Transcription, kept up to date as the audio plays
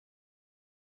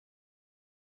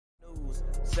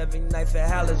Every night for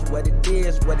Halas, what it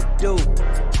is, what it do.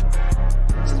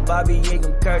 Since Bobby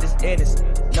Ingram, Curtis Ennis,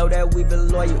 know that we been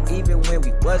loyal even when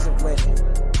we wasn't winning.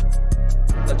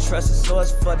 A trusted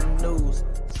source for the news.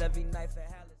 Every night for Halas.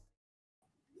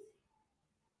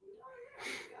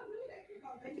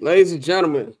 Ladies and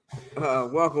gentlemen,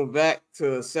 welcome back to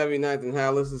 79th and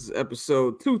Halas. This is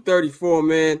episode 234,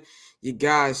 man. You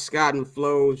guys, Scott and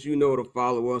Flows, you know to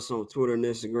follow us on Twitter and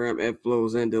Instagram at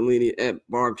Flows and Delaney at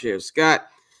Barbchair Scott.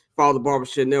 Follow the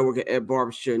Barbershare Network at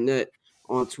BarbershareNet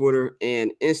on Twitter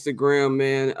and Instagram,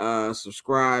 man.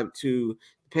 Subscribe to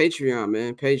Patreon,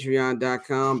 man.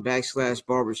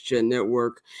 Patreon.com/Barbershare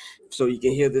Network. So you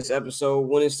can hear this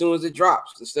episode as soon as it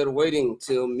drops, instead of waiting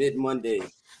till mid-Monday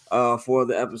for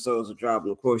the episodes to drop.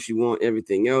 And of course, you want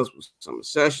everything else with summer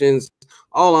sessions.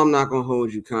 All I'm not going to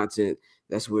hold you content.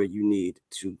 That's where you need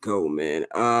to go, man.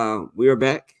 We are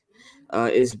back.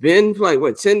 It's been like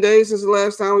 10 days since the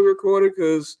last time we recorded,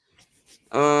 because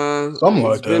something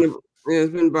like that.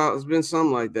 It's been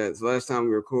something like that. It's the last time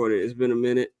we recorded. It's been a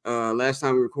minute. Last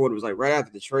time we recorded was like right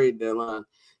after the trade deadline.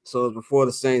 So it was before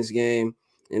the Saints game,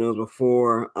 and it was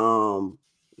before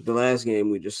the last game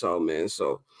we just saw, man.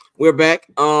 So we're back.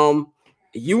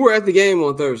 You were at the game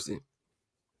on Thursday.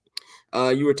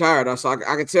 You were tired. I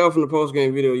could tell from the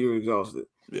post-game video you were exhausted.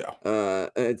 Yeah.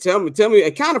 Tell me,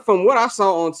 kind of from what I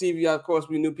saw on TV, of course,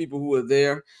 we knew people who were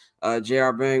there.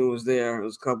 J.R. Bang was there. There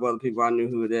was a couple other people I knew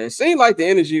who were there. It seemed like the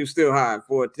energy was still high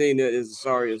for a team that is as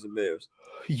sorry as the Bears.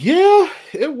 Yeah,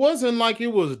 it wasn't like it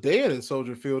was dead at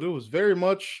Soldier Field. It was very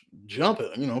much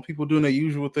jumping. You know, people doing their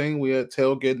usual thing. We had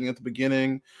tailgating at the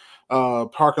beginning.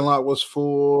 Parking lot was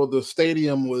full. The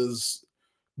stadium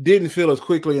didn't feel as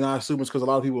quickly, and I assume it's because a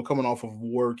lot of people are coming off of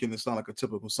work, and it's not like a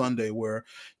typical Sunday where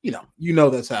you know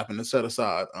that's happened. It's set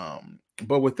aside.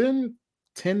 But within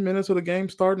 10 minutes of the game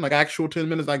starting, like actual 10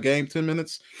 minutes, not game 10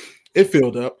 minutes, it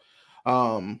filled up.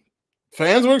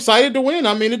 Fans were excited to win.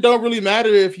 I mean, it don't really matter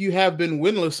if you have been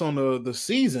winless on the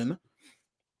season.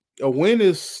 A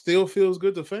win still feels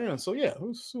good to fans. So yeah, it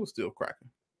was still cracking.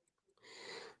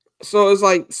 So it's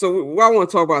like, what I want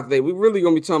to talk about today, we're really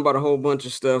going to be talking about a whole bunch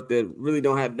of stuff that really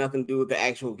don't have nothing to do with the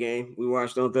actual game we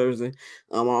watched on Thursday.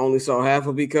 I only saw half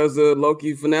of it because the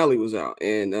Loki finale was out,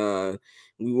 and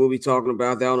we will be talking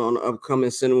about that on the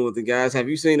upcoming Cinema with the Guys. Have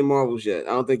you seen the Marvels yet?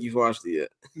 I don't think you've watched it yet.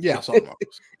 Yeah, I saw the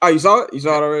Marvels. Oh, you saw it? You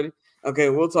saw it already?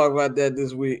 Okay, we'll talk about that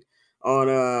this week on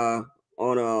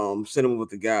Cinema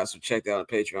with the Guys, so check that out on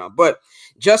Patreon. But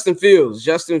Justin Fields,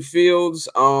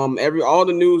 all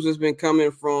the news has been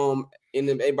coming from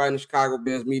everybody in the Chicago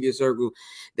Bears media circle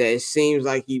that it seems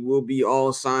like he will be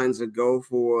all signs a go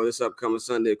for this upcoming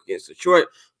Sunday against Detroit.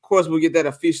 Of course, we'll get that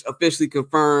officially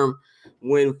confirmed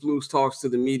when Flus talks to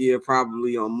the media,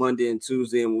 probably on Monday and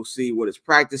Tuesday, and we'll see what his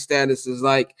practice status is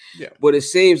like. Yeah. But it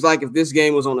seems like if this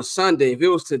game was on a Sunday, if it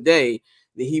was today,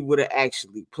 then he would have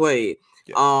actually played.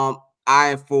 Yeah.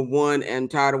 I, for one, am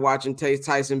tired of watching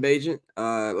Tyson Bagent.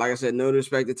 Like I said, no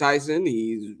disrespect to Tyson.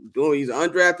 He's an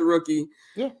undrafted rookie.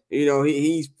 Yeah. You know,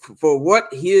 he's for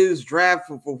what his draft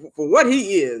for what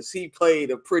he is, he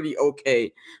played a pretty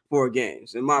okay 4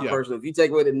 games. In my personal, if you take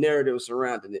away the narrative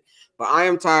surrounding it. But I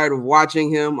am tired of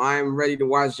watching him. I am ready to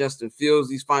watch Justin Fields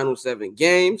these final 7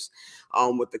 games.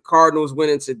 With the Cardinals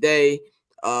winning today,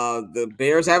 the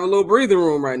Bears have a little breathing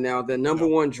room right now. The number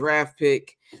 1 draft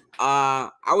pick. I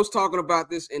was talking about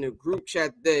this in a group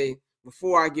chat today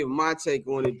before I give my take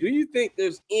on it. Do you think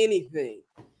there's anything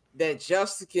that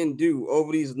Justin can do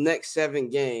over these next 7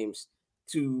 games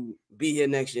to be here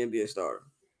next year and be a starter?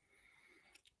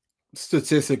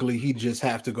 Statistically, he just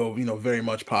have to go, very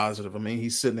much positive. I mean,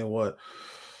 he's sitting at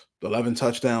 11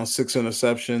 touchdowns, 6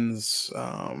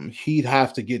 interceptions. He'd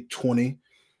have to get 20,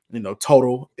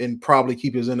 total, and probably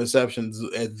keep his interceptions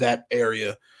at that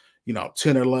area,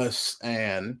 10 or less,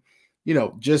 and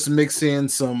just mix in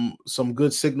some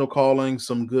good signal calling,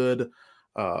 some good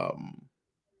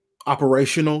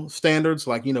operational standards.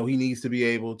 Like, he needs to be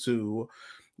able to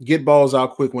get balls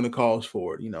out quick when it calls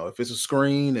for it. If it's a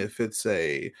screen, if it's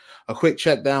a quick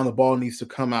check down, the ball needs to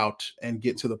come out and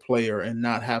get to the player and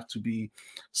not have to be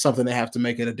something they have to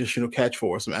make an additional catch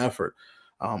for, some effort.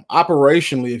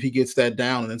 Operationally, if he gets that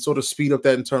down and then sort of speed up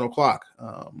that internal clock,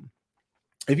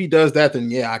 if he does that, then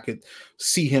yeah, I could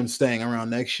see him staying around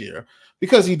next year,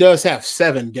 because he does have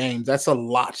 7 games. That's a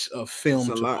lot of film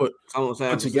put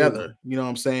together. You know what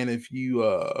I'm saying? If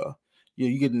you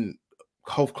getting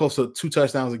close to 2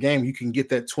 touchdowns a game, you can get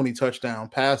that 20 touchdown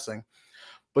passing.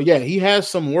 But yeah, he has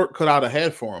some work cut out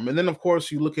ahead for him. And then of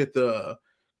course you look at the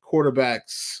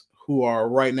quarterbacks who are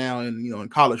right now in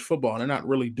college football, and they're not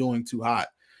really doing too hot.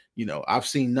 I've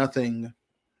seen nothing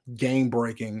game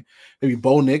breaking. Maybe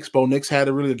Bo Nix. Bo Nix had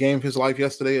a really good game of his life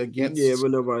yesterday against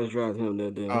but nobody's drafted him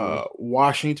that day.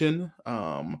 Washington.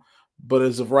 But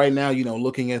as of right now,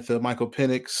 looking at the Michael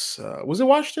Penix, was it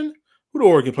Washington? Who did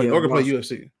Oregon play? Oregon played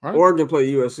USC, right? Oregon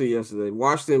played USC yesterday.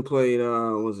 Washington played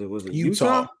was it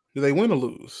Utah? Did they win or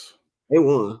lose? They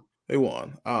won.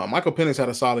 Michael Penix had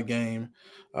a solid game.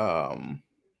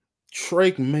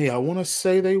 Drake May, I want to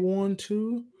say they won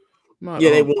too.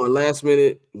 They won. Last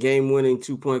minute game winning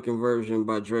 2-point conversion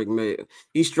by Drake May.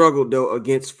 He struggled though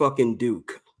against fucking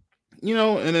Duke.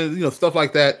 And then stuff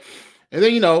like that. And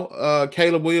then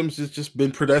Caleb Williams has just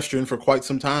been pedestrian for quite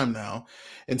some time now.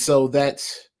 And so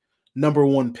that's number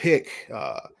one pick.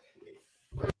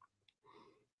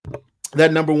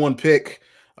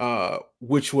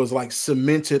 Which was like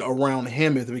cemented around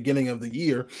him at the beginning of the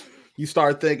year, you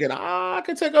start thinking, I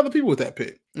could take other people with that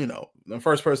pick. The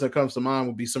first person that comes to mind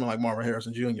would be someone like Marvin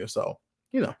Harrison Jr. So,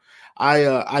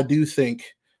 I do think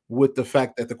with the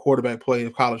fact that the quarterback play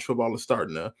of college football is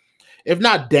starting to, if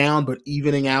not down, but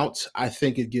evening out, I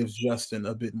think it gives Justin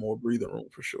a bit more breathing room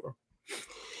for sure.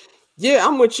 Yeah,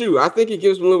 I'm with you. I think it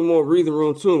gives him a little more breathing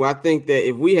room too. I think that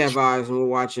if we have eyes and we're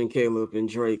watching Caleb and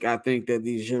Drake, I think that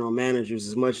these general managers,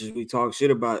 as much as we talk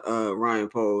shit about Ryan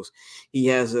Poles, he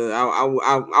has I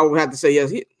would have to say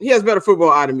yes, he has better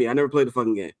football out of me. I never played the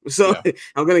fucking game, so yeah.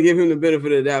 I'm gonna give him the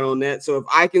benefit of that on that. So if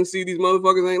I can see these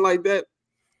motherfuckers ain't like that,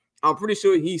 I'm pretty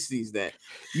sure he sees that.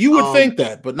 You would think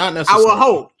that, but not necessarily.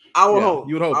 I would hope.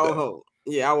 You would hope. I would hope.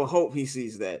 Yeah, I would hope he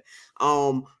sees that.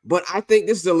 But I think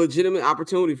this is a legitimate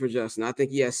opportunity for Justin. I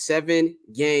think he has 7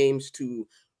 games to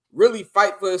really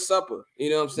fight for his supper.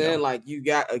 You know what I'm saying? Yeah. Like, you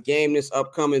got a game this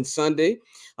upcoming Sunday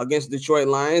against the Detroit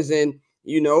Lions, and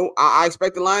I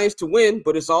expect the Lions to win,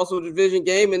 but it's also a division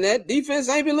game, and that defense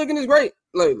ain't been looking as great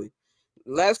lately.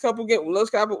 Last couple,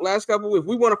 if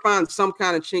we want to find some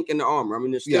kind of chink in the armor, I mean,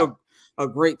 they're still a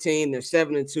great team. They're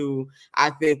 7-2.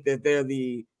 I think that they're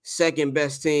the second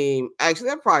best team. Actually,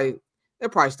 they're probably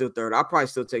still third. I'll probably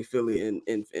still take Philly and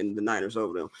the Niners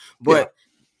over them, but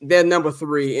they're number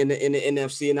 3 in the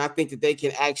NFC, and I think that they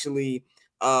can actually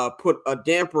put a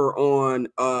damper on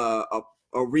a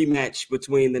rematch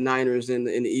between the Niners and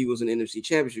the Eagles in the NFC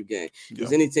Championship game.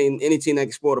 Because any team that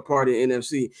can spoil the party in the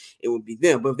NFC, it would be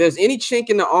them. But if there's any chink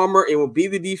in the armor, it will be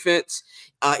the defense.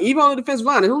 Even on the defensive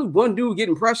line, there's only one dude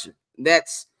getting pressure.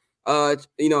 That's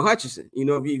Hutchinson.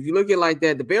 If you look at it like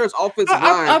that, the Bears offensive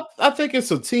line. I think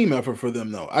it's a team effort for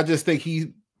them, though. I just think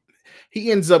he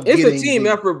ends up. It's a team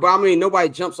effort, but I mean, nobody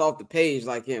jumps off the page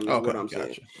like him. Is what I'm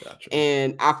saying. Gotcha.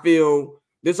 And I feel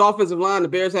this offensive line, the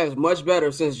Bears have much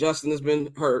better since Justin has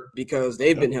been hurt because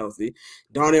they've been healthy.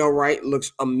 Darnell Wright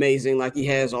looks amazing, like he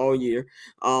has all year.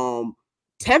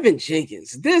 Tevin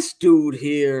Jenkins, this dude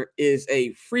here is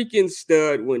a freaking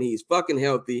stud when he's fucking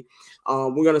healthy.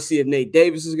 We're gonna see if Nate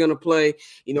Davis is gonna play.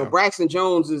 Braxton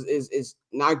Jones is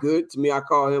not good to me. I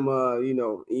call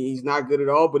him he's not good at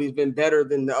all, but he's been better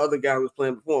than the other guy who was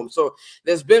playing before him. So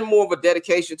there's been more of a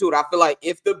dedication to it. I feel like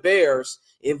if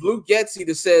Luke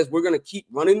Getsy says we're gonna keep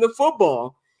running the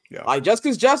football, like just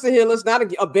because Justin here, let's not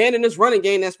abandon this running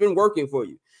game that's been working for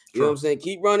you. You know what I'm saying?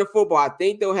 Keep running football. I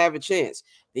think they'll have a chance.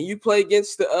 Then you play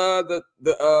against the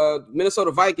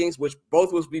Minnesota Vikings, which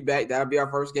both of us will be back. That'll be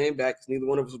our first game back because neither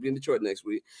one of us will be in Detroit next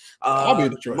week. I'll be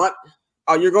in Detroit.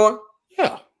 You're going?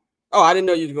 Yeah. Oh, I didn't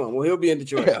know you were going. Well, he'll be in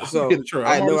Detroit. Yeah, so in Detroit.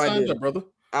 I had no idea, brother.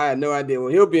 I had no idea.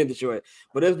 Well, he'll be in Detroit,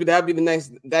 but that'll be the next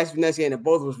game that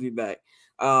both of us will be back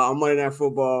on Monday Night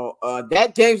Football.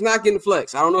 That game's not getting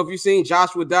flexed. I don't know if you've seen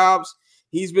Joshua Dobbs.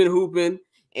 He's been hooping.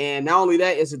 And not only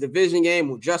that, it's a division game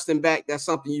with Justin back. That's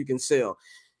something you can sell.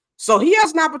 So he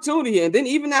has an opportunity here. And then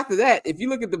even after that, if you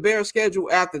look at the Bears schedule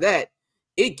after that,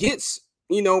 it gets,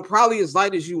 probably as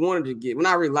light as you wanted to get. Well,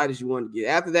 not really light as you wanted to get.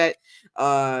 After that,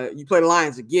 you play the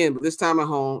Lions again, but this time at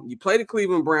home. You play the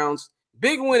Cleveland Browns.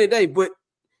 Big win today, but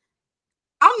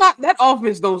that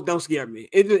offense don't scare me.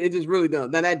 It just really does.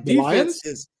 Now that defense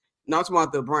is not talking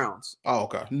about the Browns. Oh,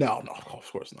 okay. No,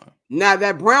 of course not. Now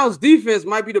that Browns defense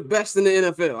might be the best in the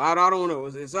NFL. I don't know.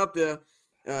 It's up there.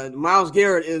 Myles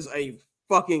Garrett is a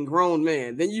fucking grown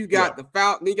man. Then you got the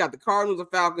Cardinals, the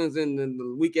Falcons, and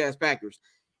the weak ass Packers.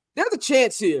 There's a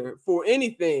chance here for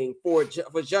anything for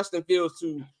Justin Fields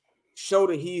to show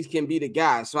that he can be the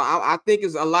guy. So I think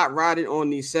it's a lot riding on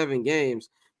these 7 games.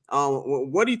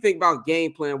 What do you think about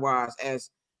game plan wise as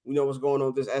we know what's going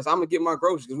on with this? As I'm gonna get my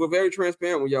groceries because we're very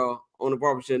transparent with y'all on the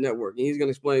Barbershop Network, and he's gonna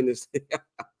explain this.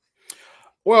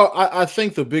 Well, I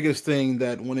think the biggest thing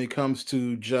that when it comes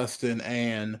to Justin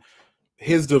and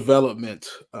his development,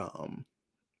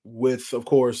 with, of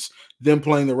course, them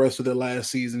playing the rest of their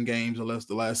last season games, unless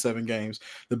the last 7 games.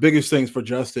 The biggest things for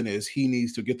Justin is he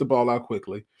needs to get the ball out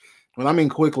quickly. What I mean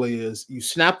quickly is you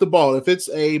snap the ball. If it's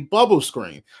a bubble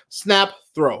screen, snap,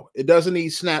 throw. It doesn't need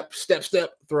snap, step,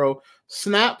 throw.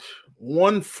 Snap,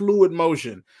 one fluid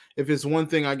motion. If it's one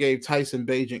thing I gave Tyson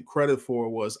Bagent credit for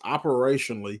was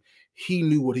operationally, he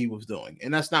knew what he was doing.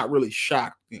 And that's not really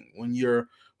shocking when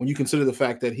you consider the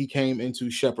fact that he came into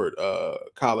Shepherd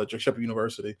College or Shepherd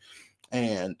University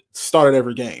and started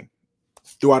every game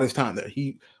throughout his time there.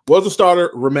 He was a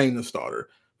starter, remained a starter.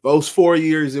 Those 4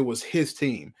 years, it was his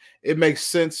team. It makes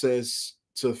sense as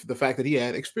to the fact that he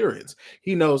had experience.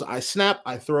 He knows I snap,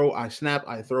 I throw, I snap,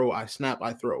 I throw, I snap,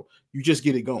 I throw. You just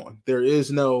get it going. There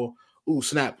is no, ooh,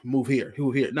 snap, move here,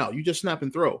 move here. No, you just snap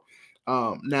and throw.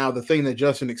 Now, the thing that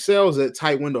Justin excels at,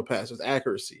 tight window passes,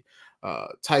 accuracy.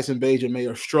 Tyson Bagent may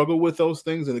have struggled with those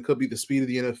things, and it could be the speed of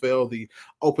the NFL, the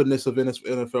openness of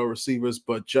NFL receivers,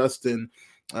 but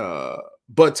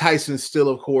Tyson still,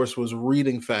 of course, was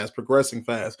reading fast, progressing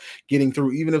fast, getting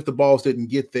through, even if the balls didn't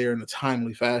get there in a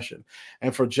timely fashion.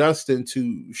 And for Justin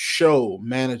to show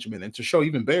management and to show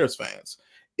even Bears fans,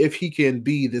 if he can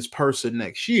be this person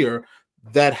next year,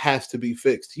 that has to be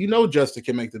fixed. Justin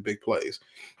can make the big plays.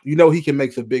 He can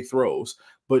make the big throws,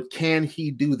 but can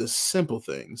he do the simple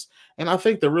things? And I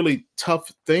think the really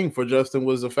tough thing for Justin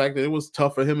was the fact that it was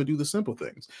tough for him to do the simple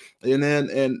things.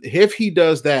 And if he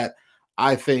does that,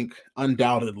 I think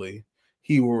undoubtedly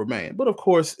he will remain. But of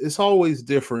course, it's always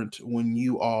different when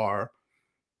you are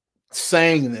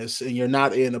saying this and you're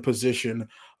not in a position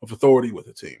of authority with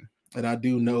a team. And I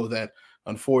do know that,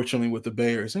 unfortunately, with the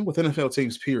Bears and with NFL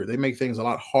teams, period, they make things a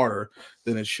lot harder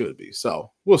than it should be.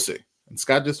 So we'll see. And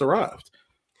Scott just arrived.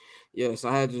 Yes,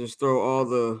 I had to just throw all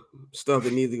the stuff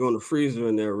that needs to go in the freezer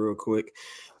in there real quick.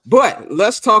 But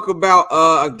let's talk about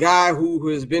a guy who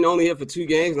has been only here for 2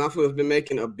 games, and I feel has been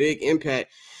making a big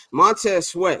impact. Montez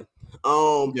Sweat.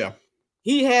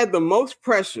 He had the most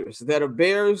pressures that a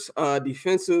Bears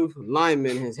defensive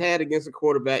lineman has had against a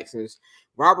quarterback since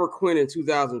Robert Quinn in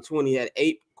 2020. He had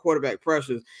 8 quarterback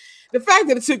pressures. The fact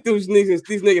that it took these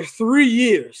niggas 3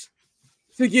 years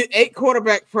to get 8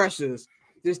 quarterback pressures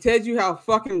just tells you how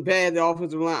fucking bad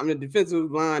the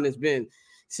defensive line has been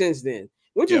since then.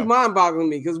 Which is mind-boggling to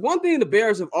me, because one thing the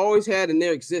Bears have always had in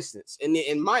their existence, and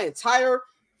in my entire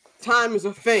time as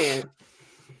a fan,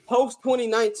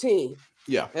 post-2019,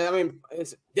 they're going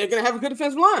to have a good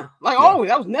defensive line. Always.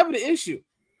 That was never the issue.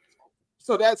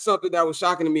 So that's something that was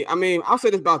shocking to me. I'll say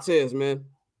this about Tez, man.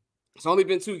 It's only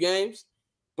been 2 games,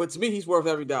 but to me, he's worth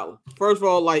every dollar. First of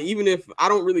all, even if I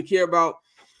don't really care about,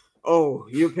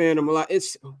 you're paying him a lot.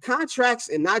 It's contracts,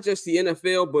 and not just the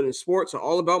NFL, but in sports, are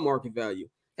all about market value.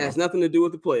 Has nothing to do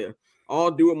with the player. All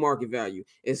do with market value.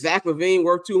 Is Zach LaVine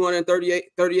worth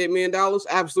 $38 million?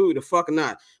 Absolutely the fuck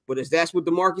not. But if that's what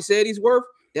the market said he's worth,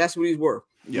 that's what he's worth.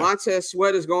 Yeah. Montez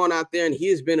Sweat is going out there, and he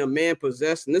has been a man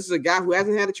possessed. And this is a guy who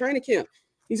hasn't had a training camp.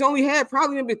 He's only had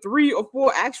probably maybe 3 or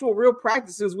 4 actual real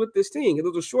practices with this team. It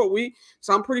was a short week,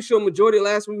 so I'm pretty sure majority of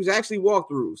last week was actually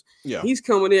walkthroughs. Yeah. He's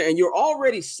coming in, and you're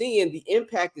already seeing the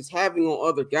impact it's having on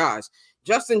other guys.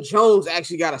 Justin Jones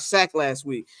actually got a sack last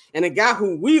week. And a guy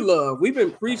who we love, we've been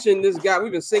preaching this guy,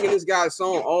 we've been singing this guy's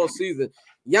song all season.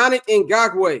 Yannick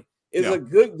Ngakoue is a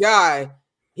good guy.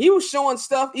 He was showing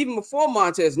stuff even before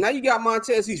Montez. Now you got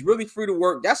Montez. He's really free to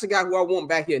work. That's a guy who I want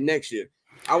back here next year.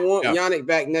 I want Yannick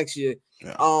back next year.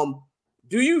 Yeah.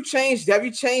 Have you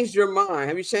changed your mind?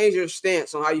 Have you changed your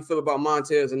stance on how you feel about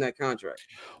Montez and that contract?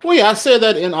 Well, yeah, I said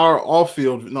that in our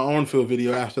on-field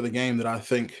video after the game that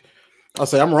I'll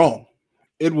say I'm wrong.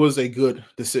 It was a good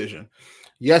decision.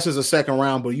 Yes, it's a second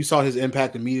round, but you saw his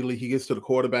impact immediately. He gets to the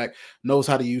quarterback, knows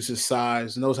how to use his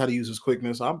size, knows how to use his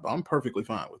quickness. I'm perfectly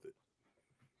fine with it.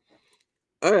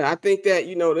 I think that,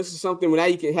 this is something where now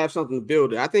you can have something to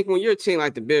build it. I think when you're a team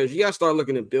like the Bears, you got to start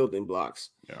looking at building blocks.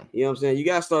 Yeah. You know what I'm saying? You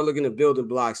got to start looking at building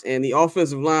blocks. And the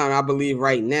offensive line, I believe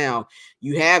right now,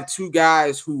 you have 2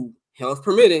 guys who, health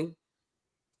permitting,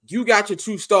 you got your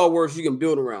 2 stalwarts you can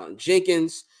build around.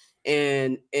 Jenkins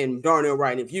and Darnell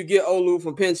Wright. If you get Olu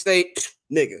from Penn State,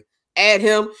 nigga, add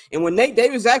him. And when Nate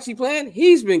Davis is actually playing,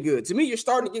 he's been good. To me, you're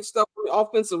starting to get stuff on the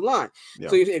offensive line. Yeah.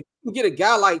 So if you get a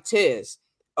guy like Tez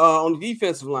on the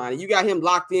defensive line, and you got him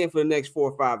locked in for the next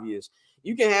 4 or 5 years,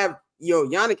 you can have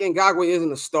Yannick Ngakoue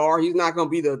isn't a star. He's not going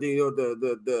to be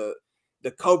the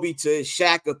Kobe to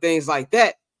Shaq or things like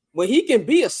that. But he can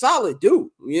be a solid dude.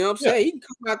 You know what I'm saying? He can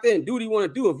come out there and do what he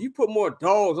want to do. If you put more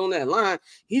dogs on that line,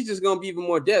 he's just going to be even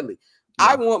more deadly. Yeah.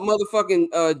 I want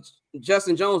motherfucking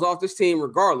Justin Jones off this team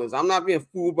regardless. I'm not being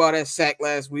fooled by that sack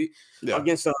last week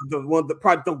against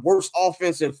probably the worst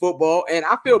offense in football. And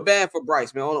I feel bad for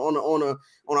Bryce, man.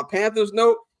 On a Panthers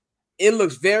note, it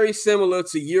looks very similar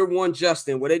to year one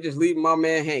Justin, where they just leave my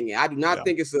man hanging. I do not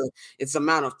think it's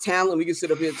amount of talent. We can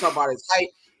sit up here and talk about his height.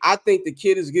 I think the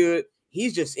kid is good.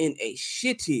 He's just in a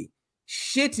shitty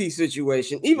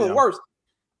situation. Even worse,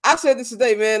 I said this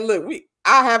today, man. Look,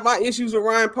 I have my issues with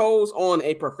Ryan Poles on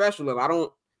a professional level. I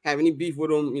don't have any beef with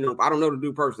him. You know, I don't know the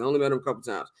dude personally. I only met him a couple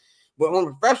times. But on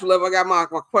a professional level, I got my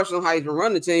question on how he's been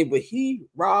running the team. But he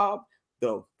robbed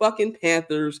the fucking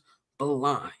Panthers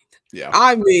blind. Yeah.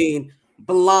 I mean,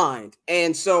 blind.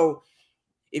 And so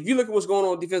if you look at what's going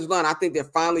on with defensive line, I think they're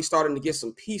finally starting to get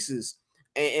some pieces.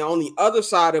 And on the other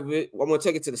side of it, I'm going to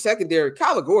take it to the secondary.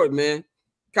 Kyler Gordon, man.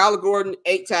 Kyler Gordon,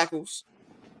 8 tackles.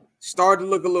 Started to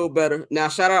look a little better. Now,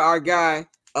 shout out our guy,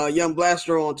 Young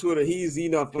Blaster on Twitter. He's a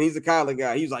Kyler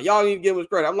guy. He's like, y'all need to give him his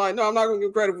credit. I'm like, no, I'm not going to give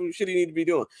him credit for the shit he need to be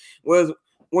doing.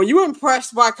 Were you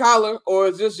impressed by Kyler, or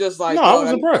is this just like... No, I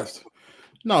was impressed.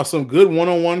 No, some good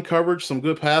one-on-one coverage, some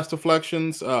good pass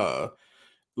deflections.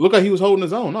 Look like he was holding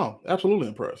his own. No, absolutely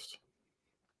impressed.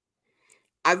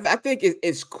 I think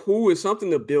it's cool. It's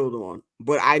something to build on,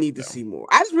 but I need to see more.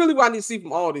 I just really want to see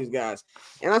from all these guys.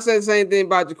 And I said the same thing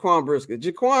about Jaquan Brisker.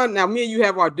 Jaquan, now me and you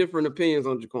have our different opinions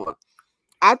on Jaquan.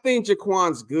 I think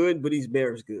Jaquan's good, but he's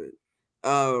Bears good.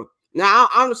 Now,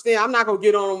 I understand. I'm not going to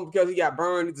get on him because he got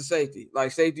burned at the safety.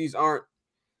 Like, safeties aren't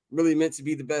really meant to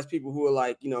be the best people who are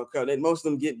like, you know, most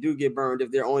of them do get burned if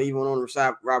they're even on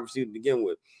the wide receiver to begin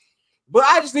with. But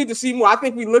I just need to see more. I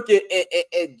think we look at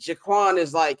Jaquan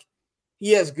as like,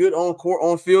 he has good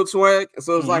on field swag.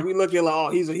 So it's like we look at like,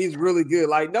 oh, he's really good.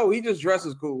 Like, no, he just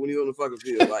dresses cool when he's on the fucking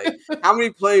field. Like, how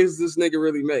many plays does this nigga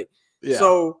really make? Yeah.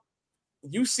 So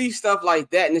you see stuff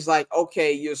like that, and it's like,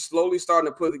 okay, you're slowly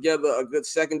starting to put together a good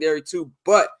secondary too,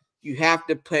 but you have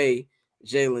to pay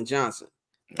Jalen Johnson.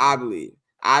 I believe.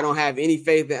 I don't have any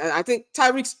faith in. I think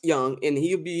Tyreek's young, and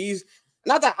he's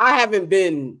not that I haven't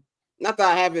been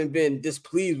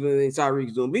displeased with anything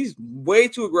Tyreek's doing, but he's way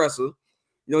too aggressive.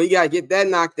 You know, you got to get that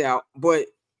knocked out. But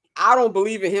I don't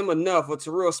believe in him enough for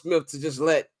Terrell Smith to just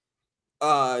let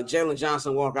Jalen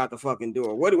Johnson walk out the fucking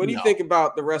door. What do you think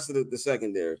about the rest of the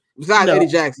secondary? Besides Eddie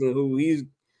Jackson, who he's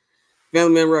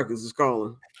Family Man Records is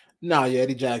calling. No, yeah,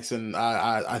 Eddie Jackson.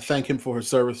 I thank him for his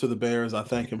service to the Bears. I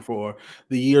thank him for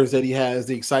the years that he has,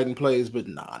 the exciting plays. But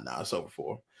nah, it's over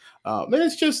for him. Man,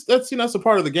 it's just that's a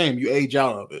part of the game. You age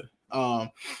out of it.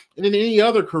 And in any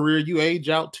other career, you age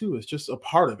out too. It's just a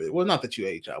part of it. Well, not that you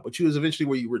age out, but you is eventually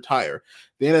where you retire.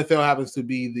 The NFL happens to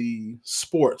be the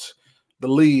sport, the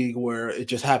league where it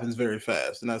just happens very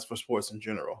fast, and that's for sports in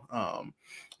general.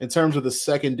 In terms of the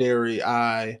secondary,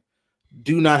 I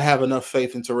do not have enough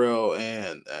faith in Terrell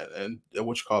and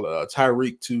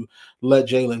Tyreek to let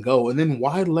Jalen go. And then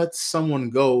why let someone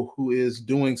go who is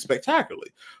doing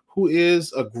spectacularly, who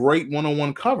is a great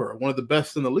one-on-one cover, one of the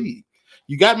best in the league?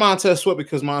 You got Montez Sweat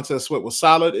because Montez Sweat was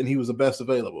solid and he was the best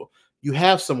available. You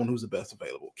have someone who's the best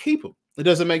available. Keep him. It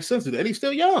doesn't make sense to that. And he's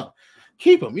still young.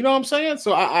 Keep him. You know what I'm saying?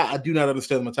 So I do not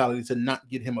understand the mentality to not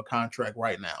get him a contract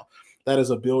right now. That is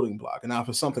a building block. And now if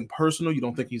it's something personal, you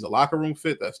don't think he's a locker room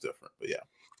fit, that's different. But yeah.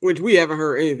 Which we haven't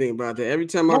heard anything about that. Every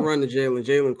time I run to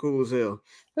Jalen cool as hell.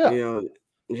 Yeah. You know,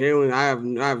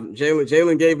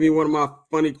 Jalen gave me one of my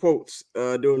funny quotes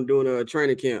doing a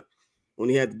training camp when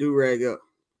he had the do-rag up.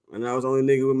 And I was the only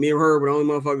nigga with me and her, but the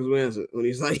only motherfuckers who answered when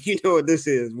he's like, you know what this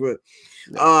is. But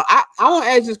I want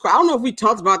to ask this question. I don't know if we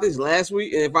talked about this last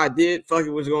week, and if I did, fuck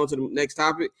it, we're going to the next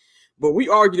topic. But we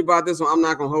argued about this one. I'm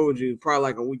not gonna hold you. Probably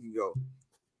like a week ago.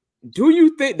 Do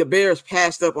you think the Bears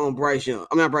passed up on Bryce Young?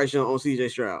 I'm not Bryce Young, on CJ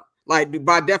Stroud. Like,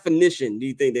 by definition, do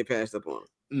you think they passed up on him?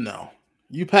 No.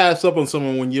 You pass up on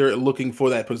someone when you're looking for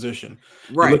that position.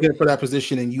 Right. You're looking for that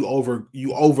position and you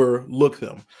overlook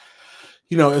them.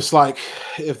 You know, it's like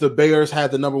if the Bears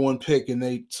had the number 1 pick and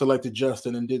they selected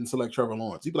Justin and didn't select Trevor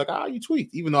Lawrence. You'd be like, you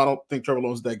tweaked. Even though I don't think Trevor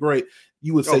Lawrence is that great,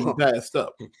 you would say you passed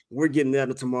up. We're getting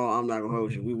that tomorrow. I'm not going to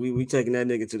hold you. We taking that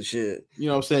nigga to the shed. You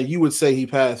know what I'm saying? You would say he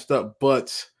passed up.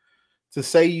 But to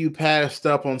say you passed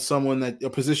up on someone a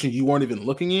position you weren't even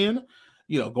looking in,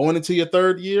 you know, going into his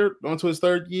third year,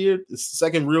 his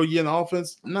second real year in the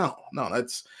offense, no,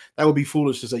 that would be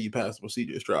foolish to say you passed up on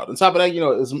CJ Stroud. On top of that, you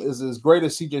know, as great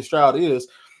as CJ Stroud is,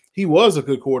 he was a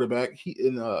good quarterback.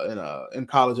 In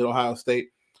college at Ohio State,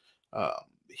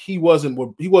 he wasn't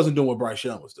doing what Bryce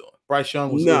Young was doing. Bryce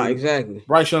Young was exactly.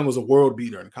 Bryce Young was a world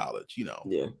beater in college. You know,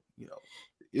 yeah.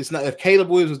 It's not if Caleb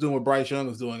Williams was doing what Bryce Young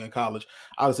was doing in college,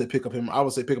 I would say pick him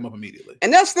up immediately.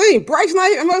 And that's the thing. Bryce not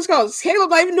even Caleb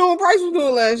not even doing what Bryce was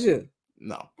doing last year.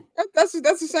 No. That's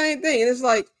the same thing. And it's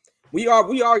like we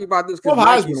argue about this because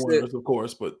Heisman winners, of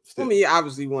course, but still. I mean, he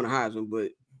obviously won a Heisman,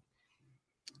 but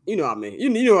you know what I mean. You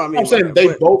know what I mean. I'm saying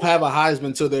they both have a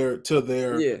Heisman to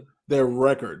their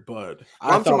record, but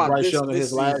I thought Bryce Young in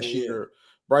his last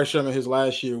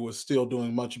year was still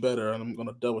doing much better, and I'm going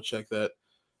to double check that.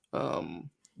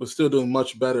 Was still doing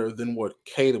much better than what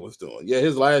Caleb was doing. Yeah,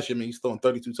 his last year, I mean, he's throwing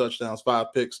 32 touchdowns,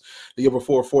 5 picks. The year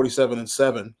before,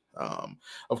 47-7.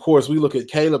 Of course, we look at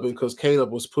Caleb because Caleb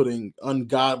was putting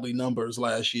ungodly numbers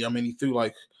last year. I mean, he threw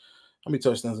like, how many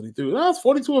touchdowns did he throw? That's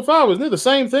 42 or 5, isn't it? The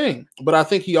same thing. But I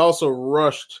think he also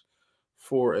rushed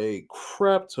for a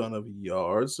crap ton of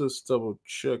yards. Let's double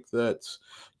check that.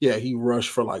 Yeah, he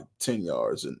rushed for like 10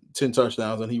 yards and 10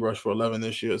 touchdowns, and he rushed for 11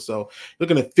 this year. So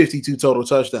looking at 52 total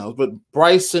touchdowns. But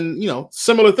Bryson,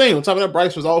 similar thing. On top of that,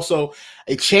 Bryce was also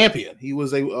a champion. He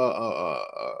was a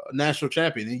national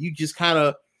champion, and you just kind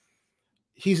of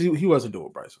he wasn't doing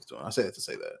what Bryce was doing. I say that to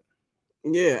say that.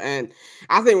 Yeah, and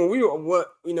I think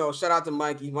when shout out to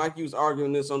Mikey. Mikey was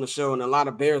arguing this on the show, and a lot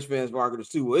of Bears fans were arguing this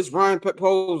too. Well, it's Ryan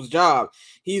Poe's job.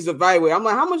 He's evaluating. I'm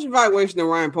like, how much evaluation did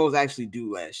Ryan Poe actually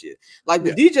do last year? Like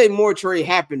the DJ Moore trade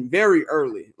happened very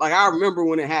early. Like I remember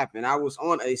when it happened. I was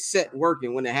on a set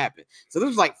working when it happened. So this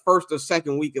was like first or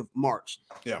second week of March.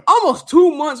 Yeah, almost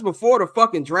 2 months before the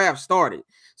fucking draft started.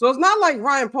 So it's not like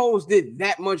Ryan Poe did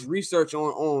that much research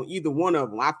on either one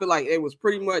of them. I feel like it was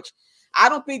pretty much. I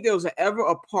don't think there was ever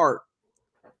a part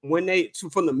when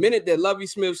from the minute that Lovie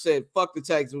Smith said "fuck the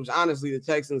Texans," which honestly the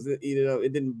Texans it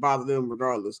didn't bother them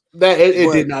regardless. That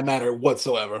it did not matter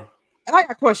whatsoever. And I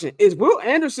got a question: is Will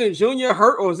Anderson Jr.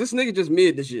 hurt, or is this nigga just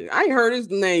mid this year? I ain't heard his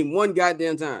name one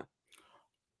goddamn time.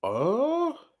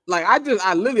 Like I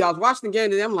was watching the game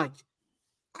today. I'm like,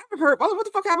 I haven't heard what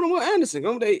the fuck happened to Will Anderson?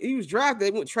 He was drafted.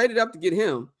 They went traded up to get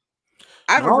him.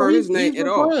 I haven't heard his name at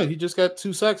all. He just got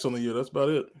 2 sacks on the year. That's about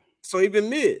it. So he been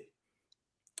mid.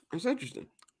 That's interesting.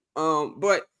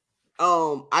 But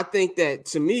I think that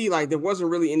to me, like there wasn't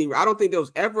really any. I don't think there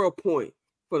was ever a point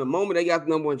from the moment they got the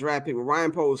number 1 draft pick where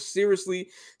Ryan Poe seriously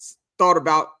thought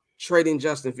about trading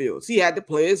Justin Fields. He had to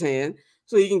play his hand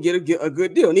so he can get a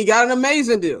good deal, and he got an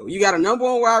amazing deal. You got a number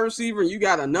 1 wide receiver, and you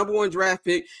got a number 1 draft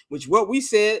pick, which what we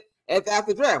said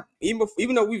after draft. Even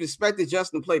though we've expected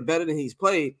Justin to play better than he's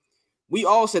played, we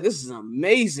all said this is an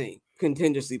amazing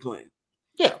contingency plan.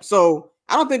 Yeah. So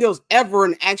I don't think there was ever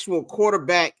an actual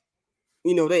quarterback,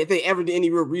 if they ever did any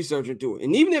real research into it.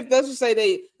 And even if let's just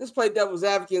say let's play devil's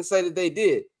advocate and say that they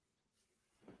did,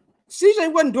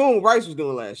 CJ wasn't doing what Bryce was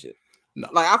doing last year. No.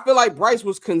 Like I feel like Bryce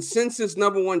was consensus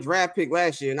number 1 draft pick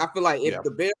last year. And I feel like if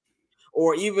the Bears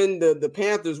or even the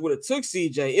Panthers would have took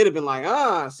CJ, it'd have been like,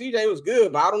 CJ was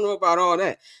good, but I don't know about all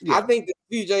that. Yeah. I think that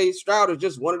CJ Stroud is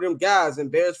just one of them guys,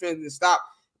 and Bears fans need to stop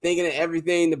thinking that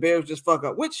everything the Bears just fuck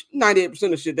up, which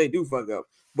 98% of shit they do fuck up.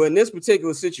 But in this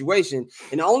particular situation,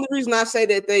 and the only reason I say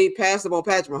that they passed up on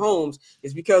Patrick Mahomes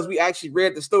is because we actually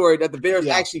read the story that the Bears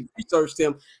actually researched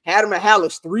him, had him at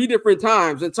Halas 3 different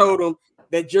times, and told him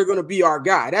that you're going to be our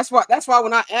guy. That's why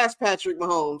when I asked Patrick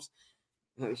Mahomes,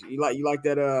 you like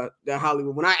that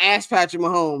Hollywood. When I asked Patrick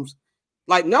Mahomes,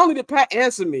 like not only did Pat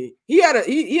answer me, he had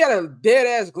a dead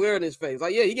ass glare in his face.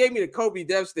 Like, yeah, he gave me the Kobe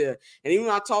death stare. And even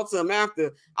when I talked to him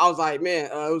after, I was like, man,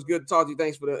 it was good to talk to you.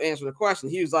 Thanks for the answer to the question.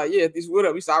 He was like, yeah, this what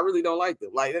up. He said, I really don't like them.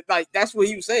 Like that's what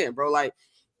he was saying, bro. Like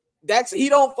he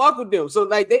don't fuck with them. So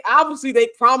like they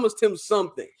promised him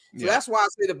something. So that's why I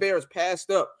say the Bears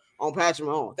passed up on Patrick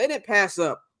Mahomes. They didn't pass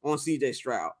up on CJ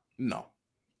Stroud. No,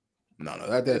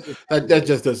 that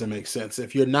just doesn't make sense.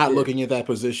 If you're not looking at that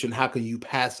position, how can you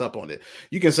pass up on it?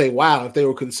 You can say, wow, if they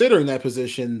were considering that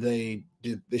position, they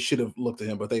should have looked at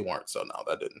him, but they weren't. So no,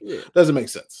 that doesn't make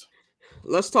sense.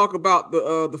 Let's talk about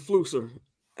the Flucer,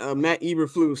 Matt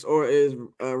Eberflus, or as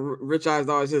Rich Eyes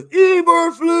always says,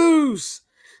 Eberflus.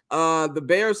 The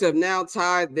Bears have now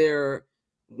tied their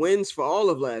wins for all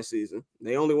of last season.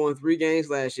 They only won 3 games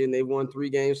last year, and they won 3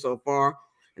 games so far,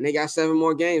 and they got 7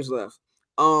 more games left.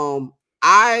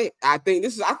 I think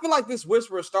I feel like this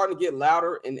whisper is starting to get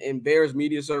louder in Bears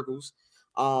media circles,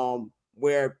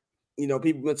 where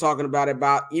people been talking about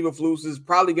Eberflus is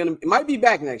probably it might be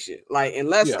back next year. Like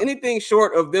unless anything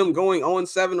short of them going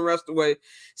 0-7 the rest of the way,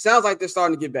 sounds like they're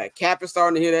starting to get back. Cap is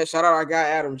starting to hear that. Shout out our guy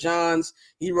Adam Johns.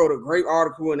 He wrote a great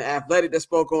article in The Athletic that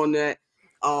spoke on that.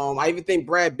 I even think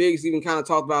Brad Biggs even kind of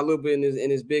talked about a little bit in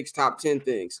his Biggs top 10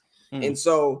 things. And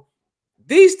so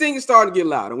these things starting to get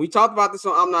loud. And we talked about this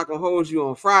on I'm Not Gonna Hold You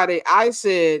on Friday. I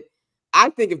said, I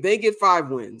think if they get 5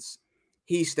 wins,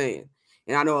 he's staying.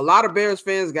 And I know a lot of Bears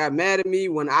fans got mad at me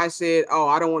when I said,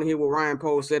 I don't want to hear what Ryan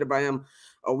Poe said about him.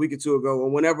 a week or two ago, or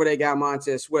whenever they got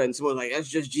Montez Sweat, and someone's like, that's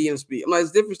just GM speak. I'm like,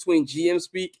 there's a difference between GM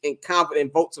speak and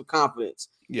confident votes of confidence.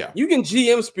 Yeah. You can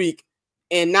GM speak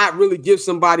and not really give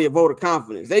somebody a vote of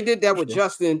confidence. They did that with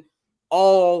Justin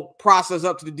all process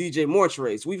up to the DJ Moore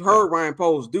trades. We've heard Ryan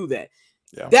Poles do that.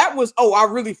 Yeah. That was, I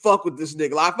really fuck with this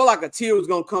nigga. Like, I feel like a tear was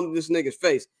going to come to this nigga's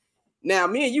face. Now,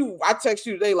 me and you, I text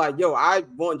you today like, yo, I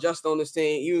want Justin on this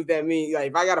team. Even if that means,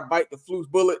 like, if I got to bite the Fluke's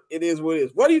bullet, it is what it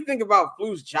is. What do you think about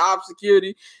Fluke's job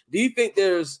security? Do you think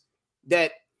there's there's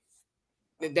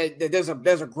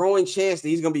a growing chance that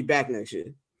he's going to be back next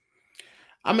year?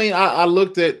 I mean, I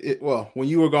looked at it. Well, when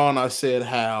you were gone, I said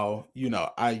how,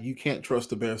 you can't trust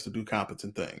the Bears to do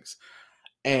competent things.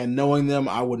 And knowing them,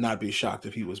 I would not be shocked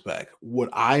if he was back. Would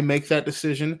I make that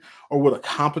decision, or would a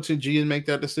competent GM make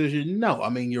that decision? No. I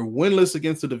mean, you're winless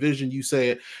against the division you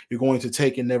said you're going to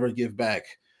take and never give back.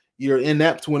 You're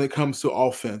inept when it comes to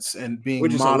offense and being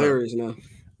which is hilarious now.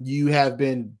 You have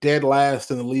been dead last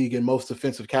in the league in most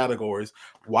defensive categories.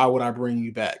 Why would I bring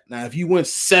you back? Now, if you went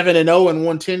 7-0 and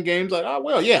won 10 games, like, oh,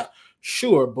 well, yeah,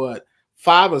 sure. But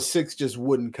 5 or 6 just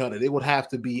wouldn't cut it. It would have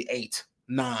to be 8,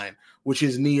 9, which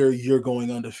is near you're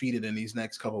going undefeated in these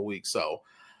next couple of weeks. So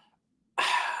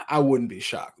I wouldn't be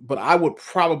shocked. But I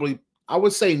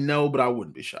would say no, but I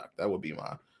wouldn't be shocked. That would be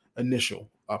my initial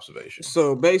observation.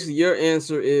 So basically your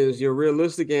answer is your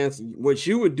realistic answer. What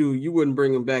you would do, you wouldn't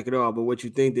bring him back at all. But what you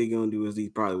think they're going to do is he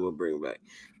probably will bring him back.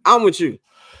 I'm with you.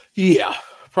 Yeah,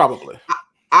 probably.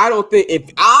 I don't think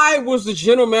if I was the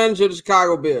general manager of the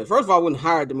Chicago Bears, first of all, I wouldn't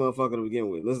hire the motherfucker to begin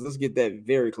with. Let's get that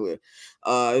very clear.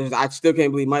 I still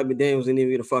can't believe Mike McDaniels didn't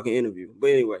even get a fucking interview. But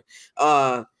anyway,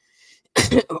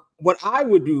 what I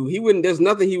would do, there's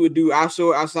nothing he would do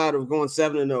outside of going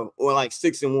 7-0 or like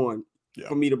 6-1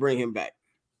 for me to bring him back.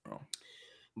 Oh.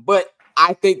 But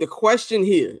I think the question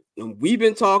here, and we've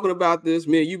been talking about this,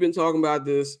 me and you've been talking about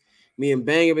this, me and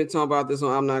Bang have been talking about this, so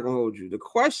I'm not going to hold you. The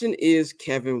question is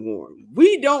Kevin Warren.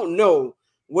 We don't know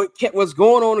what's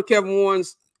going on in Kevin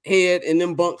Warren's head in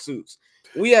them bunk suits.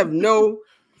 We have no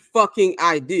fucking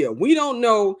idea. We don't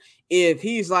know if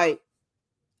he's like,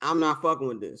 I'm not fucking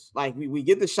with this. Like, we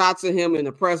get the shots of him in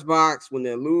the press box when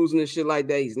they're losing and shit like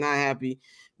that. He's not happy.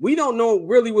 We don't know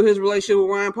really what his relationship with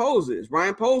Ryan Poles is.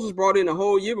 Ryan Poles was brought in a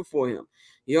whole year before him.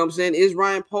 You know what I'm saying? Is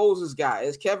Ryan Poles his guy?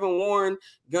 Is Kevin Warren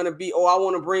gonna be, I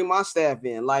want to bring my staff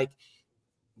in? Like,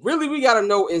 really, we gotta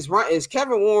know, is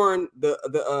Kevin Warren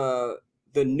the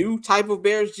new type of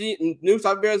Bears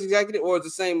executive, or is the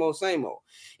same old?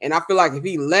 And I feel like if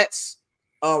he lets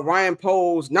Ryan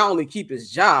Poles not only keep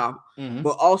his job,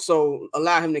 but also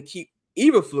allow him to keep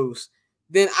Eberflus,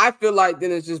 then I feel like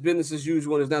then it's just business as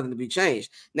usual and there's nothing to be changed.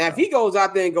 Now, if he goes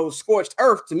out there and goes scorched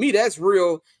earth, to me, that's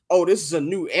real. Oh, this is a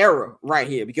new era right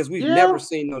here because we've never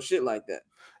seen no shit like that.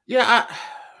 Yeah,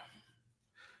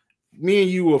 me and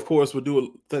you, of course, would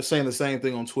saying the same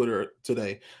thing on Twitter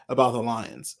today about the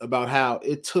Lions, about how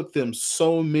it took them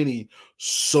so many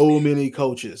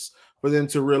coaches for them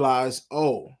to realize,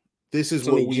 this is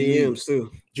what we GMs need.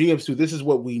 GMs too. This is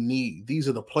what we need. These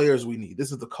are the players we need.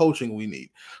 This is the coaching we need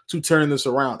to turn this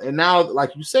around. And now,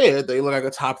 like you said, they look like a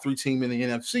top 3 team in the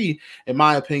NFC. In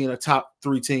my opinion, a top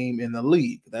 3 team in the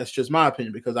league. That's just my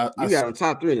opinion because I got a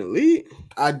top 3 in the league.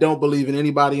 I don't believe in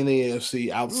anybody in the AFC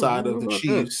outside of the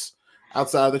Chiefs.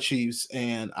 Outside of the Chiefs,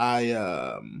 and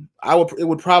it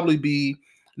would probably be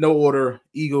no order: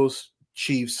 Eagles,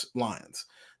 Chiefs, Lions.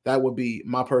 That would be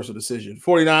my personal decision.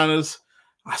 49ers.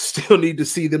 I still need to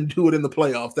see them do it in the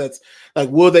playoffs. That's like,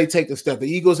 will they take the step? The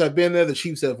Eagles have been there. The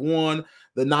Chiefs have won.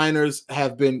 The Niners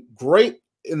have been great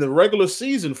in the regular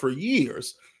season for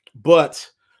years, but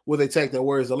will they take that?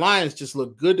 Whereas the Lions just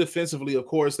look good defensively. Of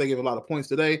course, they gave a lot of points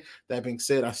today. That being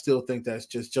said, I still think that's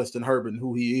just Justin Herbert and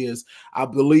who he is. I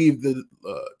believe the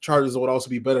Chargers would also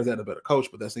be better than a better coach,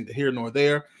 but that's neither here nor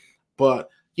there. But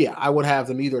yeah, I would have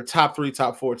them either top 3,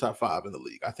 top 4, top 5 in the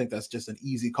league. I think that's just an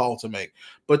easy call to make.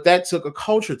 But that took a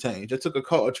culture change. It took a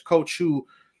coach who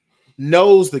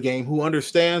knows the game, who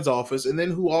understands offense, and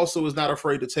then who also is not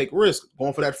afraid to take risks.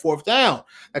 Going for that 4th down,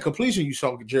 that completion you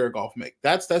saw Jared Goff make.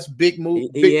 That's big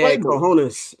move. Big play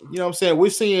cojones. You know what I'm saying? We're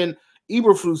seeing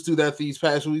Eberflus do that these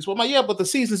past weeks. Well, but the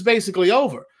season's basically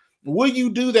over. Will you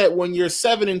do that when you're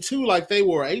 7-2 like they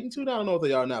were 8-2? I don't know what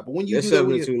they are now, but when you they're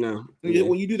do 7-2 now,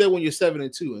 when you do that when you're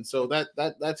 7-2, and so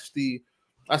that's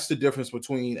the difference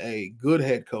between a good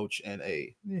head coach and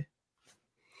a.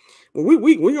 Well,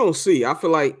 we gonna see. I feel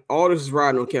like all this is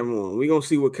riding on Kevin Warren. We're gonna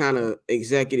see what kind of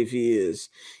executive he is.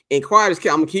 And quiet as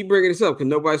I'm gonna keep bringing this up because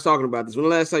nobody's talking about this. When the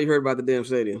last time you heard about the damn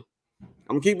stadium?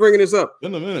 I'm gonna keep bringing this up.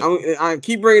 In a minute. I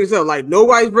keep bringing this up. Like,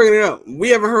 nobody's bringing it up. We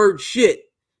haven't heard shit.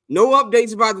 No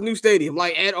updates about the new stadium,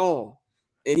 like, at all.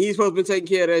 And he's supposed to be taking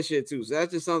care of that shit too. So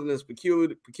that's just something that's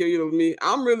peculiar to me.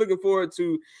 I'm really looking forward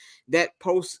to that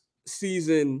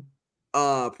post-season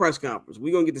press conference.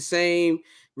 We're gonna get the same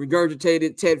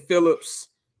regurgitated Ted Phillips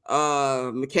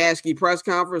McCaskey press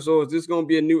conference, or is this gonna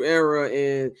be a new era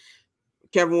and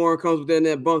Kevin Warren comes within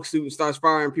that bunk suit and starts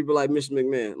firing people like Mr.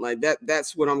 McMahon? Like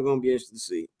that's what I'm gonna be interested to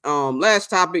see. Last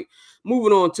topic.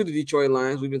 Moving on to the Detroit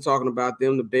Lions. We've been talking about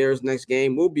them. The Bears' next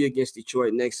game will be against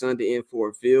Detroit next Sunday in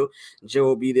Ford Field. Joe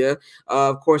will be there.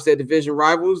 Of course, their division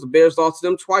rivals. The Bears lost to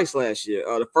them twice last year.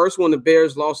 The first one, the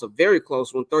Bears lost a very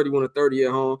close one, 31-30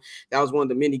 at home. That was one of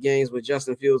the many games where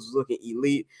Justin Fields was looking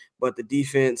elite, but the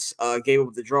defense gave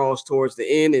up the draws towards the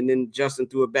end, and then Justin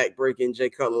threw a back-breaking Jay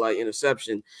Cutler-like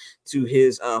interception to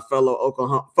his fellow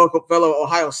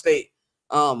Ohio State.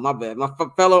 My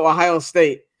fellow Ohio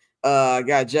State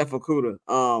got Jeff Okudah.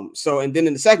 And then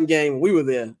in the second game, we were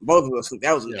there, both of us.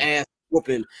 That was an ass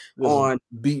whooping on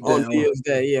Fields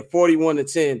Day. Yeah,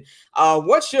 41-10.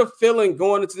 What's your feeling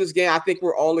going into this game? I think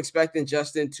we're all expecting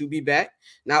Justin to be back.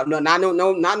 Now, not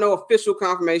no official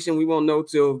confirmation. We won't know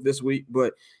till this week,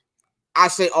 but I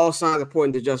say all signs are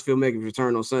pointing to Justin Fields making his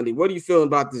return on Sunday. What are you feeling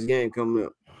about this game coming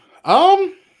up?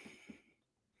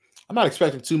 I'm not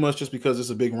expecting too much just because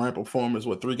it's a big ramp up for him. It's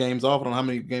 3 games off? I don't know how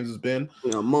many games it's been.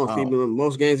 A month.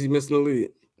 Most games he's missing the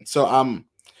league. So I'm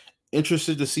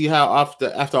interested to see how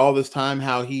after all this time,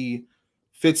 how he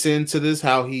fits into this,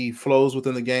 how he flows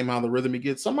within the game, how the rhythm he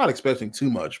gets. So I'm not expecting too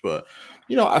much, but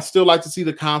I still like to see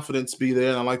the confidence be there,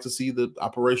 and I like to see the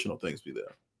operational things be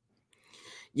there.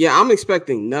 Yeah, I'm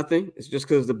expecting nothing. It's just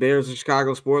because the Bears are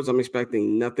Chicago sports. I'm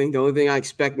expecting nothing. The only thing I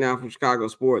expect now from Chicago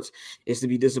sports is to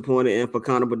be disappointed and for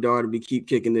Connor Bedard to keep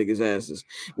kicking niggas' asses.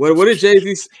 What did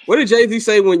Jay-Z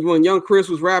say when young Chris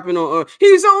was rapping on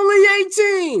he's only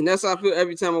 18? That's how I feel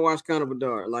every time I watch Connor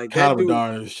Bedard. Like that dude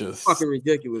Bedard is just fucking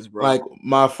ridiculous, bro. Like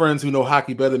my friends who know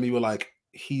hockey better than me were like,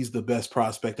 he's the best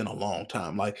prospect in a long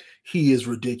time. Like he is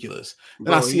ridiculous.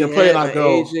 Bro, and I see him play and I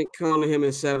go, agent calling him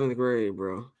in 7th grade,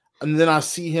 bro. And then I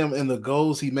see him in the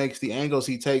goals he makes, the angles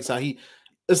he takes,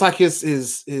 it's like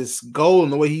his goal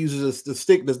and the way he uses the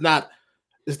stick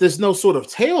there's no sort of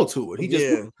tail to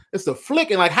it. It's the flick.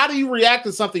 And like, how do you react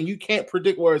to something you can't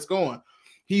predict where it's going?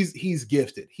 He's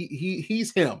gifted.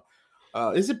 He's him.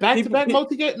 Is it back-to-back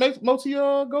multi goals?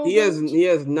 He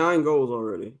has 9 goals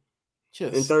already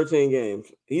in 13 games.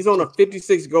 He's on a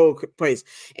 56 goal pace.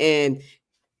 And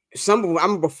when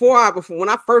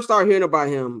I first started hearing about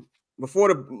him, before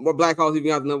the Blackhawks even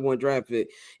got the #1 draft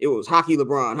pick, it was hockey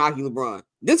LeBron.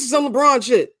 This is some LeBron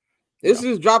shit. This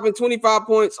is dropping 25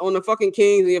 points on the fucking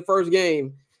Kings in your first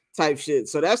game type shit.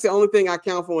 So that's the only thing I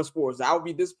count for in sports. I would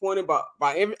be disappointed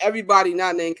by everybody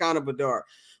not named Connor Bedard.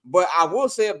 But I will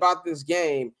say about this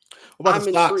game, what about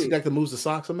the socks? You got the moves the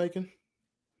socks are making?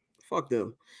 Fuck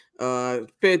them.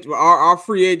 Our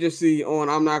free agency on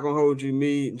I'm Not Gonna Hold You,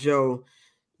 me, Joe,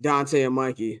 Dante, and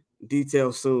Mikey.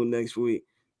 Details soon next week.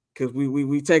 Because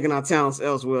we taking our talents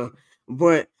elsewhere.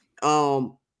 But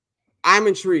I'm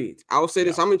intrigued. I will say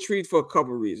this. I'm intrigued for a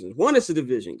couple of reasons. One, it's a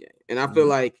division game. And I feel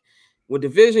like with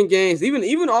division games,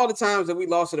 even all the times that we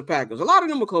lost to the Packers, a lot of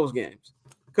them were close games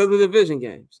because of division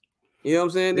games. You know what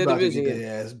I'm saying? They're division games.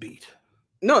 Their ass beat.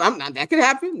 No, I'm not. That could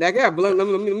happen. But let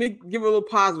me give a little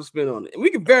positive spin on it. And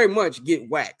we could very much get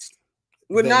waxed.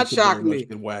 Would not shock me.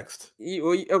 Get waxed.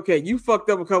 You fucked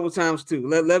up a couple times too.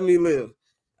 Let me live.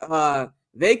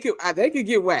 They could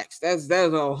get waxed. That's a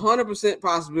 100%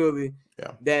 possibility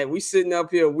that we sitting up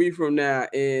here a week from now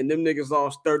and them niggas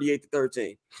lost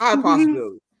 38-13. High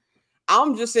possibility.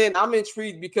 I'm just saying I'm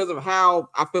intrigued because of how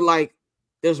I feel like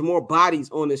there's more bodies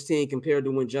on this team compared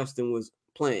to when Justin was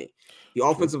playing. The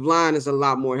offensive line is a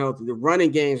lot more healthy. The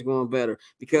running game's going better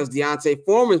because Deontay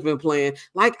Foreman's been playing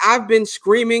like I've been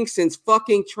screaming since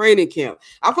fucking training camp.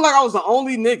 I feel like I was the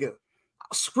only nigga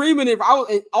screaming if I was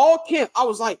in all camp. I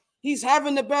was like, he's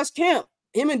having the best camp.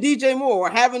 Him and DJ Moore were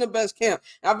having the best camp.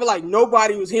 And I feel like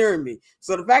nobody was hearing me.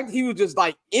 So the fact that he was just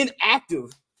like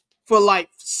inactive for like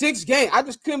 6 games, I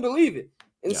just couldn't believe it.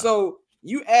 And so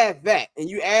you add that, and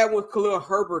you add with Khalil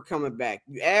Herbert coming back.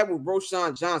 You add with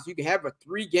Roschon Johnson. You can have a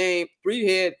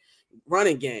 3-head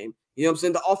running game. You know what I'm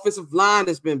saying? The offensive line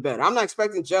has been better. I'm not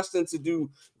expecting Justin to do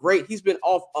great. He's been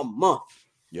off a month.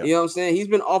 Yep. You know what I'm saying? He's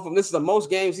been off. This is the most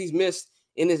games he's missed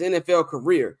in his NFL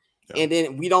career. And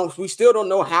then we still don't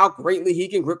know how greatly he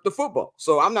can grip the football.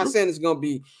 So I'm not saying it's going to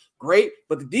be great,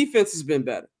 but the defense has been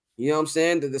better. You know what I'm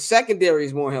saying? The secondary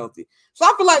is more healthy. So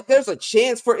I feel like there's a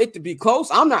chance for it to be close.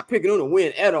 I'm not picking on a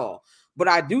win at all, but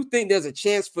I do think there's a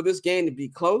chance for this game to be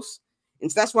close.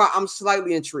 And so that's why I'm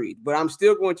slightly intrigued, but I'm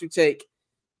still going to take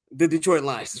the Detroit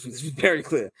Lions. It's very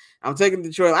clear. I'm taking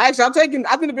Detroit. Actually,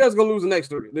 I think the Bears are going to lose the next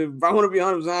 3. If I want to be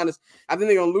 100% honest, I think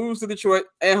they're going to lose to Detroit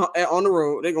on the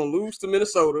road. They're going to lose to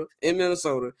Minnesota in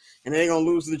Minnesota, and they're going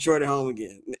to lose to Detroit at home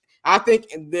again. I think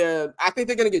they're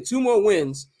going to get 2 more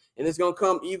wins, and it's going to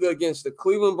come either against the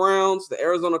Cleveland Browns, the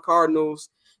Arizona Cardinals,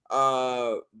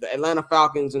 the Atlanta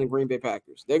Falcons, and the Green Bay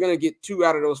Packers. They're going to get 2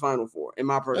 out of those final 4, in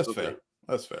my personal opinion.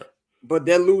 That's fair. But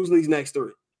they're losing these next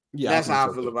 3. Yeah, that's how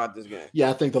I feel about this game. Yeah,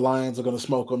 I think the Lions are going to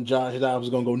smoke them. Josh Dobbs is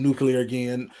going to go nuclear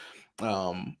again.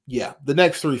 Yeah, the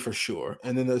next 3 for sure.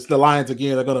 And then the Lions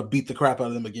again are going to beat the crap out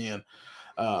of them again.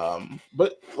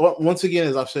 But once again,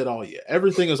 as I've said all year,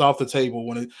 everything is off the table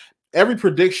every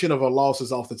prediction of a loss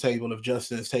is off the table if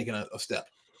Justin is taking a step.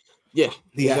 Yeah,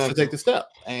 he has to take the step,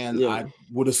 and I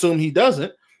would assume he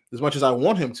doesn't, as much as I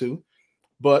want him to.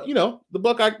 But the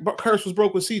Buckeye curse was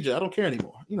broke with CJ. I don't care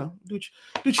anymore. I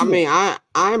mean,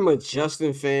 I'm a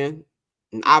Justin fan,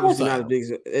 and obviously not as big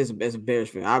as a Bears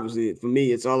fan. Obviously, for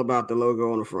me, it's all about the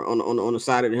logo on the front, on the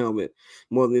side of the helmet,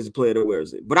 more than it's a player that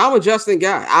wears it. But I'm a Justin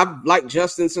guy. I've liked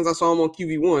Justin since I saw him on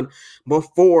QB1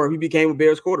 before he became a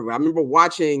Bears quarterback. I remember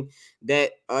watching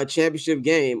that championship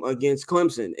game against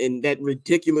Clemson and that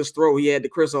ridiculous throw he had to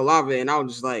Chris Olave, and I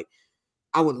was just like,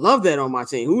 I would love that on my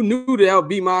team. Who knew that would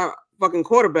be my fucking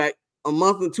quarterback a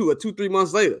month or 2-3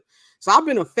 months later? So I've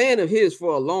been a fan of his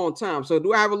for a long time. So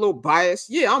do I have a little bias?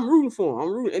 Yeah, I'm rooting for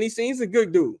him. And he's a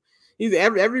good dude. He's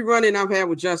every run-in I've had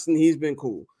with Justin, he's been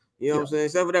cool. You know what I'm saying?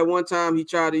 Except for that one time he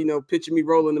tried to, picture me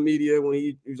rolling the media when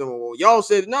he was like, well, y'all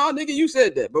said, no, nigga, you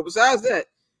said that. But besides that,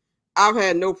 I've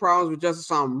had no problems with Justin,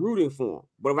 so I'm rooting for him.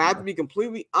 But if I have to be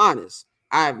completely honest,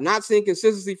 I have not seen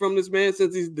consistency from this man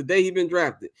since the day he's been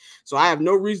drafted. So I have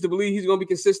no reason to believe he's going to be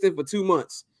consistent for 2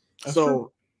 months. That's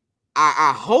true.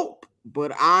 I hope,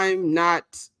 but I'm not.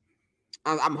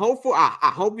 I'm hopeful.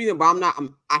 I hope he, but I'm not.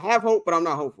 I have hope, but I'm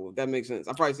not hopeful. If that makes sense.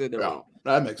 I probably said that wrong.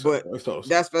 That makes sense. But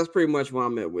that's pretty much where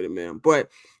I'm at with it, man. But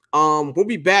we'll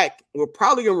be back. We're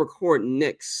probably gonna record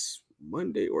next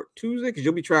Monday or Tuesday because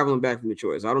you'll be traveling back from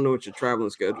Detroit. So I don't know what your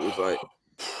traveling schedule is like.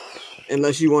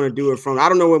 Unless you want to do it from, I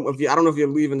don't know if you're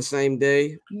leaving the same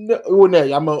day. No, we're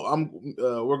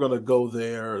gonna go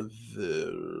there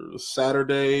the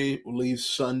Saturday, leave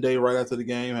Sunday right after the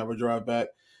game, have a drive back,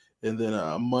 and then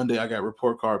Monday I got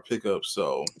report card pickup.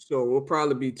 So we'll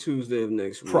probably be Tuesday of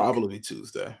next week. Probably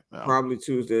Tuesday. Yeah. Probably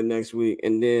Tuesday of next week,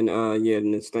 and then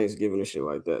and it's Thanksgiving and shit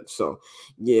like that. So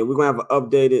yeah, we're gonna have an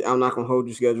updated. I'm not gonna hold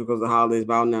your schedule because of the holidays,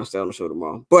 but I'll announce that on the show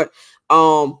tomorrow. But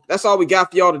that's all we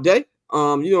got for y'all today.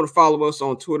 You know to follow us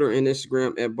on Twitter and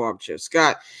Instagram at Barberchair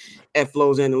Scott, at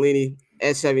Flows Andolini,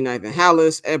 at 79th and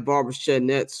Halas, at Barberchair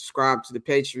Net. Subscribe to the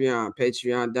Patreon,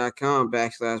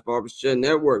 patreon.com/Barberchair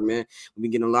Network, man. We've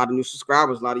been getting a lot of new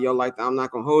subscribers. A lot of y'all like the I'm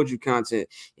Not Gonna Hold You content.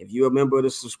 If you're a member of the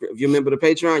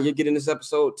Patreon, you're getting this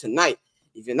episode tonight.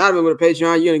 If you're not a member of the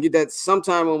Patreon, you're gonna get that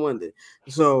sometime on Monday.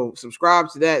 So subscribe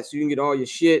to that so you can get all your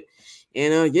shit.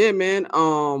 And yeah, man.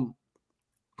 I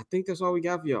think that's all we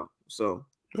got for y'all. So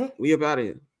we up out of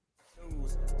here.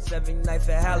 79th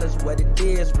and Halas, what it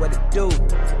is, what it do.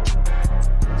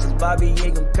 Since Bobby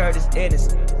Ingram, Curtis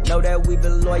Ennis, know that we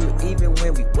been loyal even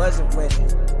when we wasn't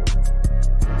winning.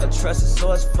 A trusted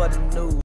source for the news.